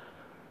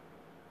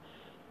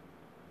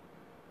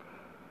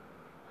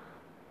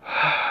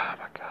 Oh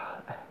my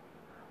God.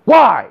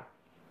 Why?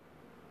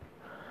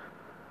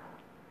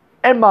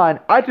 In mind,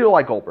 I do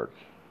like Goldberg.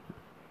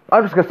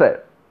 I'm just going to say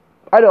it.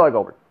 I do like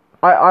Goldberg.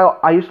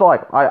 I used to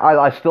like him.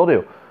 I still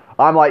do.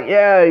 I'm like,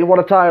 yeah, you won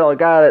a title, I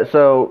got it,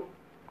 so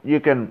you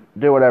can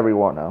do whatever you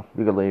want now.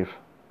 You can leave.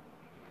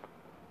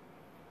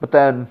 But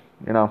then,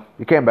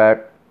 you came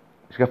back.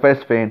 He's going to face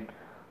the Fiend.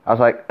 I was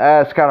like,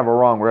 it's kind of a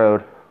wrong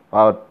road.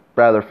 I would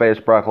rather face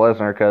Brock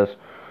Lesnar because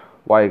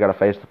why you got to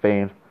face the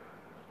Fiend?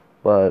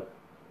 But,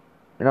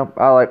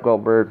 I like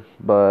Goldberg,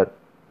 but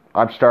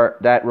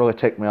that really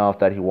ticked me off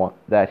that he won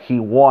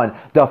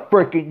the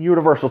freaking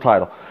Universal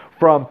title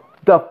from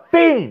the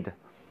Fiend.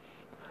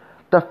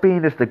 The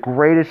Fiend is the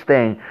greatest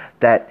thing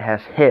that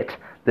has hit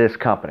this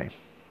company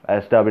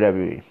as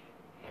WWE.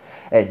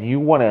 And you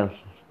want him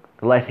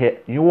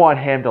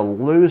to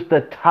lose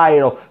the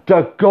title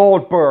to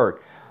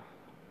Goldberg.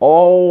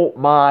 Oh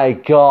my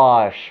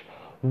gosh.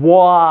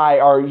 Why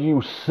are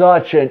you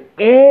such an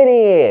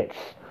idiot?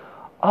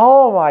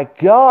 Oh my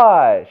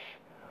gosh.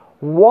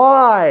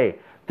 Why?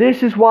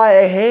 This is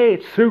why I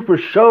hate Super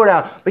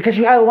Showdown. Because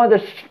you have one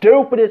of the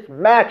stupidest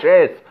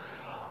matches.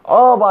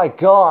 Oh my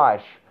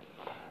gosh.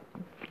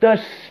 The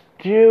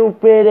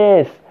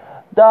stupidest.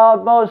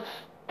 The most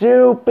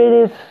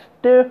stupidest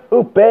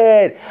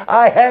stupid.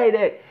 I hate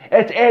it.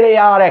 It's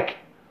idiotic.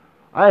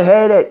 I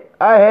hate it.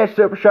 I hate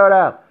Super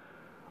Showdown.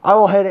 I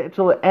will hate it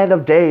until the end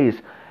of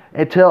days.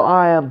 Until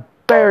I am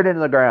buried into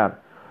the ground.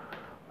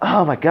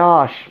 Oh my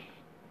gosh.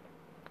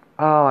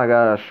 Oh my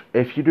gosh.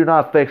 If you do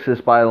not fix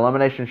this by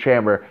Elimination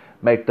Chamber,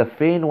 make the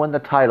Fiend win the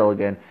title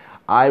again,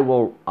 I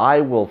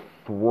will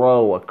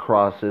throw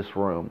across this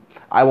room.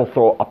 I will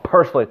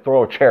personally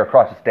throw a chair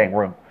across this dang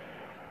room.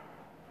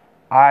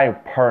 I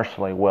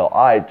personally will.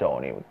 I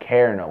don't even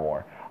care no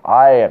more.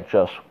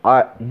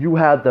 You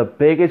have the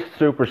biggest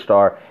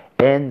superstar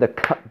in the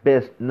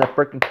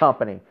freaking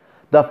company.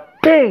 The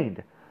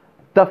Fiend.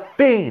 The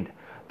Fiend.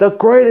 The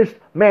greatest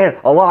man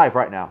alive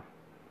right now.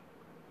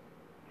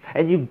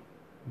 And you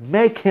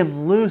make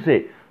him lose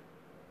it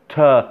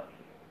to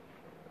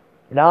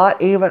not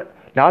the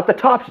other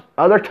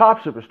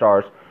top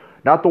superstars,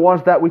 not the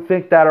ones that we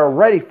think that are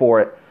ready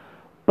for it,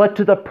 but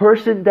to the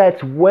person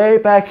that's way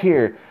back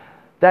here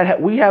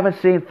that we haven't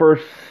seen for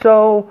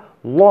so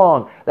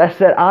long, that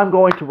said, I'm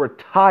going to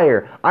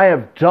retire. I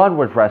am done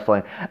with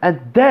wrestling.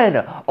 And then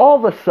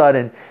all of a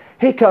sudden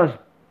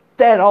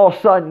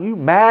you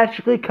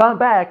magically come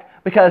back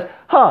because,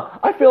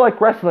 I feel like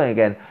wrestling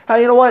again.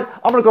 Hey, you know what?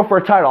 I'm going to go for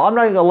a title. I'm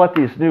not even going to let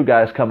these new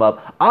guys come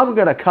up. I'm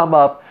going to come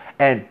up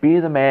and be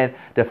the man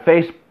to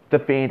face the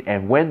Fiend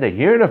and win the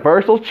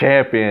Universal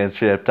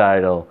Championship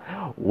title.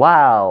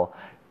 Wow.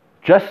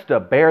 Just to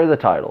bear the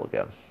title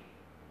again.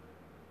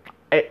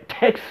 It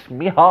ticks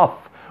me off.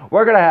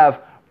 We're going to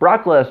have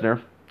Brock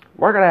Lesnar.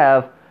 We're going to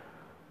have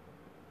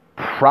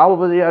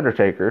probably The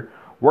Undertaker.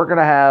 We're going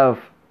to have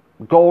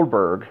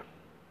Goldberg.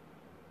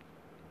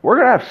 We're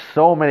going to have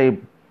so many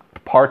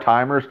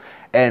part-timers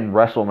in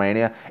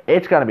WrestleMania.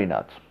 It's going to be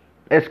nuts.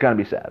 It's going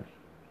to be sad.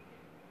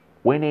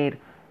 We need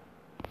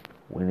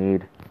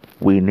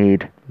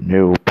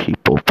new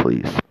people,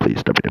 please.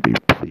 Please, WWE,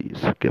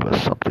 please give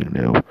us something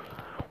new.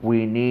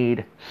 We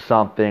need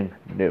something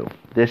new.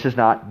 This is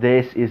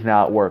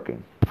not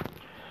working.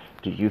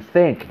 Do you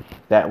think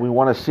that we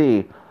want to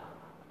see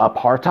a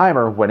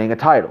part-timer winning a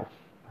title?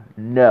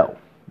 No.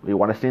 We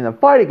want to see them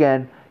fight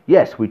again.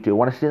 Yes, we do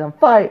want to see them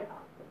fight.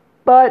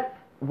 But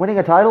winning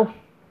a title?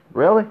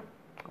 Really?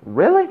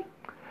 Really?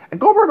 And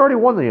Goldberg already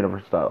won the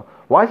Universal title.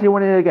 Why is he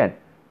winning it again?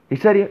 He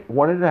said he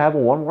wanted to have it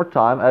one more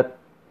time at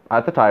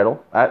the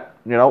title, at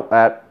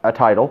a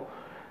title.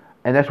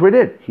 And that's what he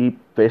did. He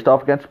faced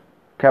off against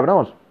Kevin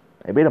Owens.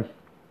 They beat him.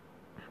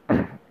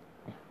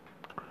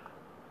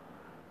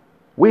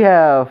 We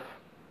have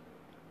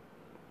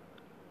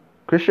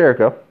Chris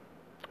Jericho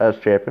as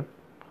champion.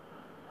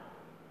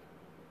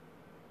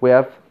 We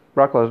have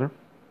Brock Lesnar.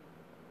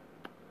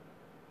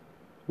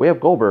 We have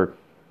Goldberg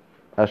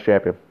as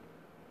champion.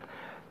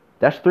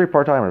 That's 3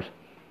 part-timers.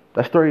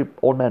 That's 3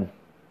 old men.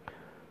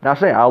 Now, I'm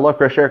saying I love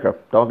Chris Jericho.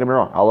 Don't get me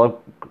wrong. I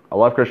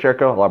love Chris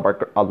Jericho. I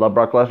love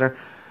Brock Lesnar.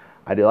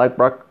 I do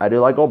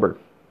like Goldberg.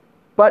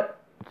 But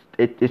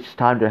it's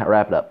time to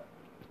wrap it up.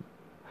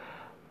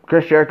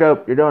 Chris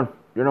Jericho, you're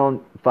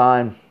doing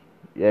fine.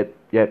 I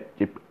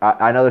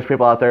know there's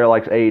people out there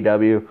like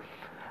AEW.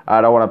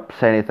 I don't want to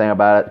say anything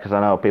about it because I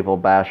know people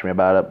bash me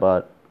about it,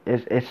 but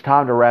it's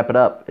time to wrap it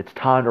up. It's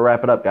time to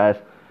wrap it up, guys.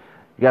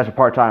 You guys are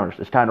part-timers.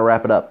 It's time to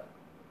wrap it up.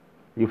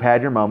 You've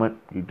had your moment.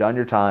 You've done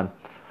your time.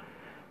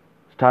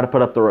 It's time to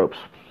put up the ropes.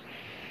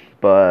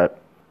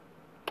 But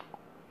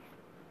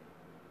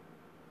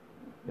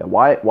yeah,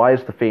 why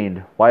is the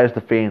Fiend? Why is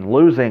the Fiend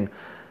losing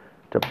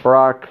to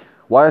Brock?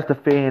 Why is the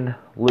Fiend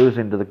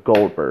losing to the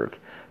Goldberg?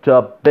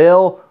 To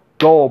Bill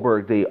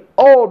Goldberg, the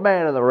old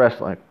man of the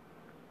wrestling.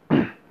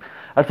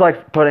 That's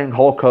like putting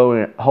Hulk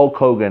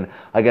Hogan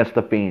against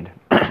the Fiend.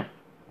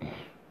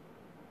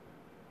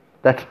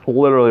 That's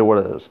literally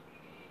what it is.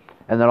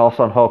 And then all of a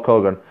sudden Hulk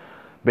Hogan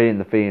beating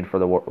the Fiend for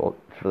the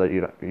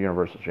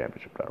Universal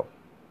Championship title.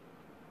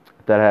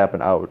 If that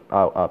happened,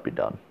 I'll be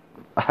done.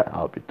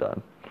 I'll be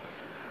done.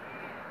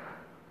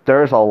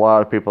 There's a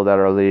lot of people that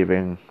are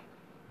leaving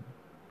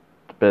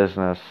the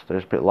business.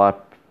 There's a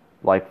lot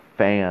like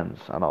fans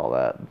and all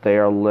that. They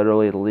are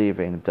literally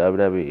leaving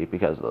WWE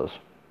because of this.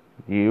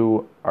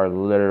 You are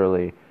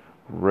literally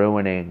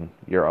ruining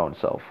your own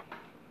self.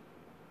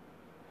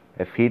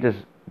 If he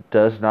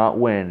does not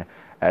win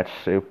at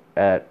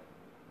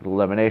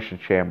Elimination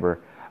Chamber,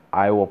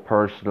 I will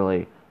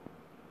personally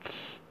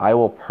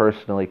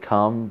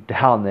come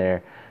down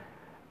there.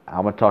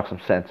 I'm gonna talk some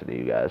sense into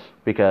you guys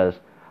because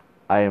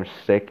I am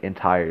sick and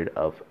tired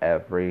of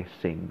every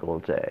single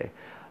day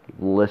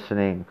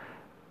listening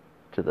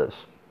to this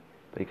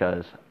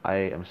because I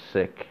am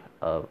sick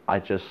of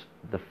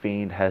the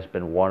Fiend has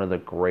been one of the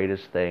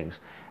greatest things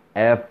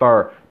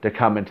ever to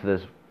come into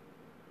this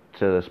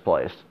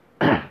place.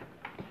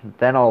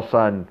 Then all of a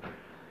sudden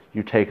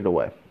you take it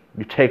away.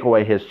 You take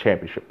away his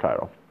championship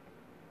title.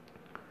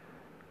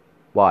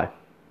 Why?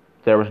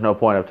 There was no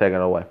point of taking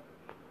it away.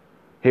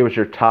 He was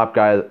your top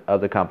guy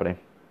of the company,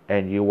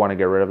 and you want to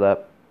get rid of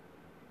that?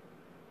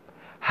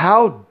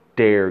 How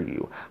dare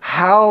you?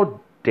 How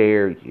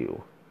dare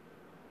you?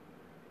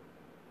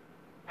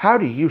 How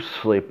do you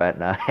sleep at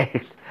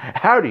night?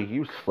 How do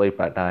you sleep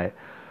at night?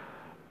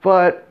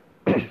 But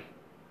enough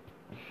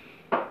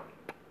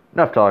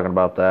talking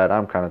about that.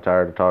 I'm kind of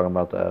tired of talking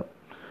about that.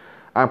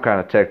 I'm kind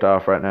of ticked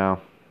off right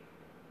now.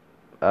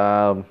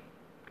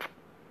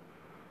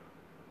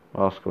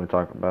 What else can we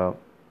talk about?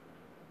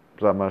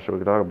 There's not much that we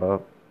can talk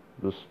about.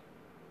 Just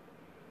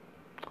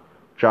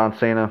John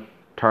Cena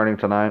turning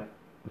tonight.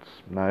 It's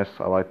nice.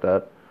 I like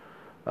that.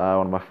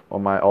 One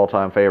of my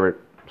all-time favorite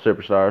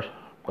superstars.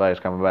 Glad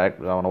he's coming back.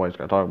 I don't know what he's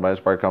going to talk about.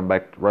 He's probably coming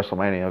back to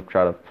WrestleMania,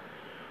 try to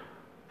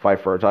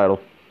fight for a title.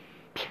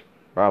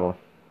 Probably.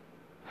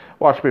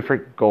 Watch me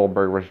freak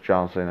Goldberg versus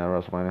John Cena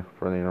at WrestleMania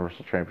for the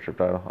Universal Championship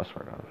title. I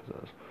swear to God if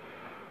it is.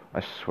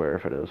 I swear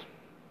if it is.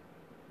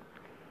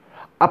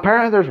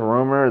 Apparently there's a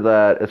rumor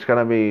that it's going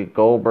to be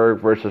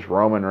Goldberg versus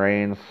Roman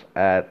Reigns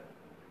at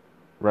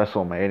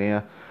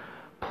WrestleMania.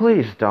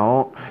 Please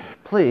don't.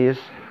 Please.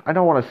 I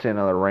don't want to see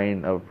another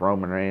reign of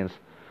Roman Reigns.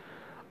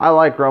 I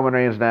like Roman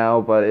Reigns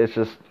now, but it's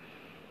just...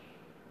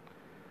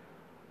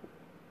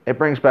 It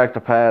brings back the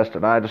past,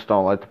 and I just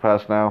don't like the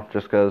past now,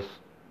 just because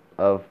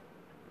of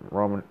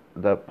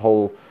the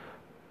whole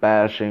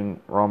bashing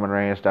Roman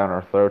Reigns down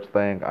our throats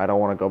thing. I don't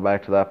want to go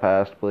back to that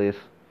past, please.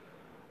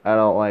 I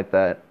don't like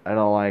that. I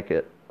don't like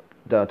it.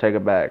 Don't take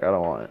it back. I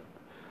don't want it.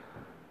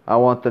 I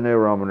want the new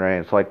Roman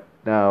Reigns. Like,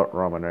 no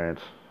Roman Reigns.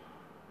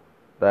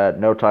 That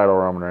no title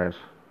Roman Reigns.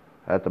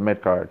 At the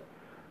mid-card.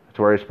 That's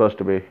where he's supposed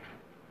to be.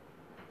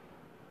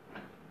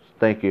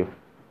 Thank you.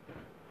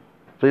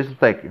 Please and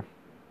thank you.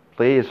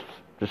 Please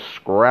just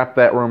scrap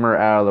that rumor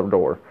out of the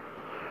door.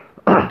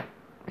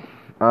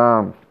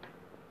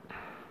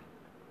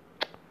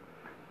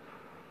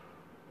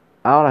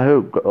 I don't know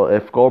who,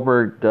 if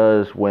Goldberg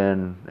does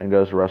win and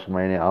goes to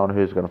WrestleMania, I don't know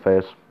who he's going to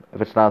face.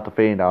 If it's not The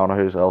Fiend, I don't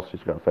know who else he's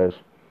going to face.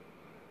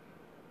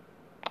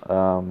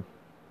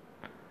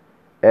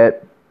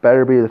 It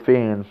better be The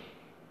Fiend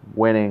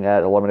winning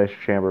at Elimination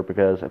Chamber,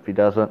 because if he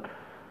doesn't,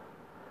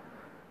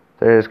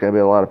 there's going to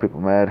be a lot of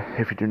people mad.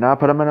 If you do not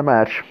put him in a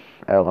match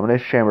at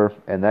Elimination Chamber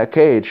in that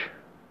cage,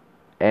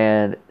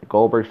 and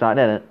Goldberg's not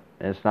in it,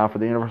 and it's not for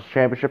the Universal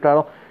Championship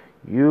title,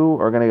 you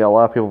are going to get a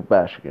lot of people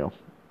bashing you.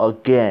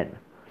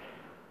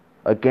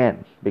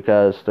 Again,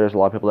 because there's a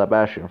lot of people that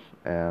bash you,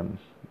 and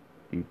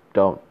you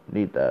don't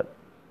need that.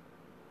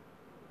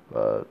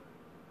 But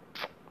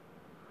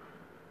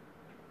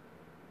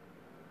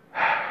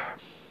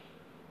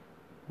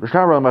there's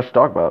not really much to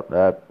talk about.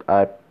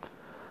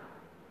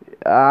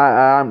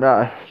 I'm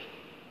not.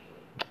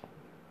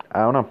 I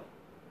don't know.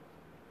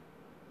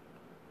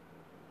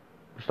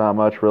 There's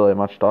not really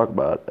much to talk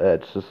about.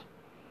 It's just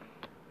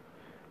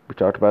we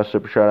talked about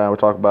Super Showdown. We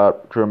talked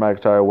about Drew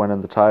McIntyre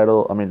winning the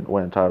title.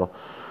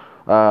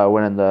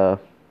 Winning the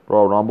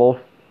Royal Rumble.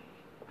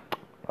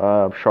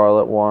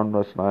 Charlotte won.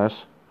 That's nice.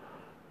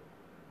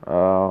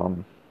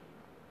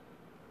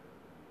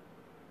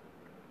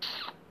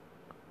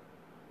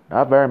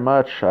 Not very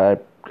much. I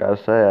gotta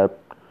say.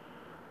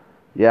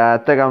 I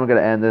think I'm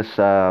gonna end this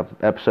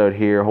episode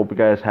here. Hope you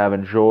guys have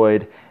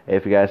enjoyed.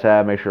 If you guys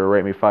have, make sure to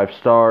rate me 5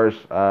 stars.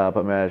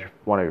 Put me as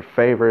one of your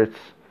favorites.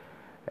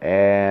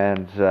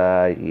 And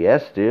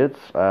yes, dudes.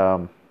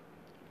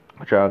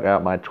 Check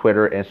out my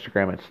Twitter,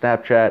 Instagram, and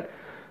Snapchat.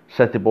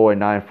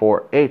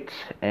 SetTheBoy948.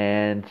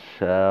 And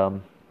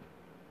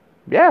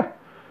yeah.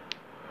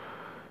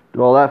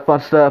 Do all that fun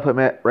stuff.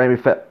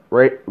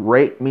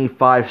 Rate me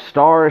 5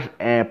 stars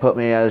and put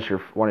me as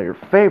one of your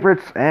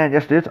favorites. And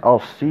yes, dudes,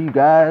 I'll see you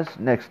guys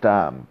next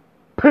time.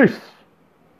 Peace.